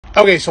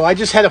Okay, so I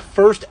just had a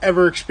first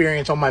ever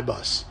experience on my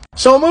bus.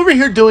 So I'm over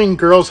here doing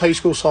girls high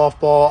school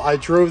softball. I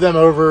drove them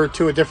over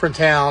to a different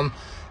town,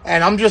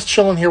 and I'm just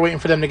chilling here waiting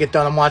for them to get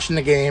done. I'm watching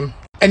the game.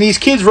 And these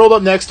kids rolled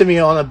up next to me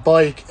on a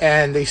bike,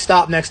 and they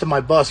stopped next to my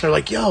bus. And they're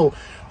like, yo,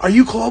 are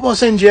you Call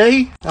Bus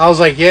NJ? I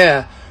was like,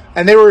 yeah.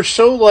 And they were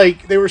so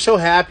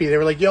happy. They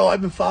were like, yo,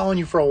 I've been following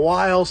you for a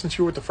while since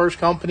you were with the first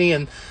company.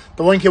 And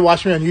the one kid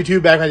watched me on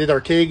YouTube back when I did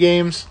arcade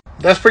games.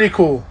 That's pretty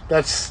cool.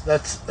 That's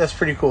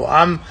pretty cool.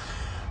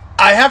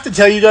 I have to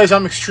tell you guys,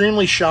 I'm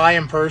extremely shy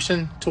in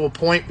person to a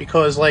point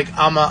because, like,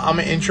 I'm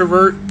an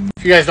introvert.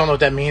 If you guys don't know what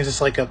that means, it's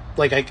like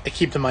I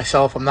keep to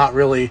myself. I'm not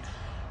really,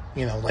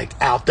 like,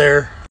 out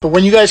there. But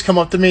when you guys come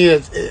up to me,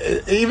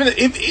 even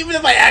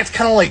if I act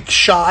kind of like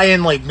shy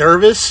and like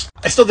nervous,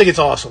 I still think it's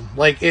awesome.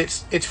 Like,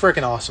 it's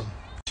freaking awesome.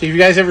 So if you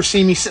guys ever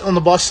see me sitting on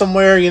the bus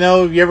somewhere, if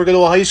you ever go to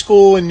a high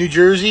school in New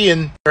Jersey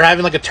and they're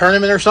having like a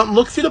tournament or something,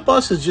 look through the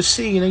buses, just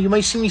see, you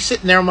might see me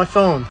sitting there on my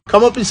phone.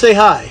 Come up and say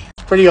hi.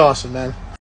 It's pretty awesome, man.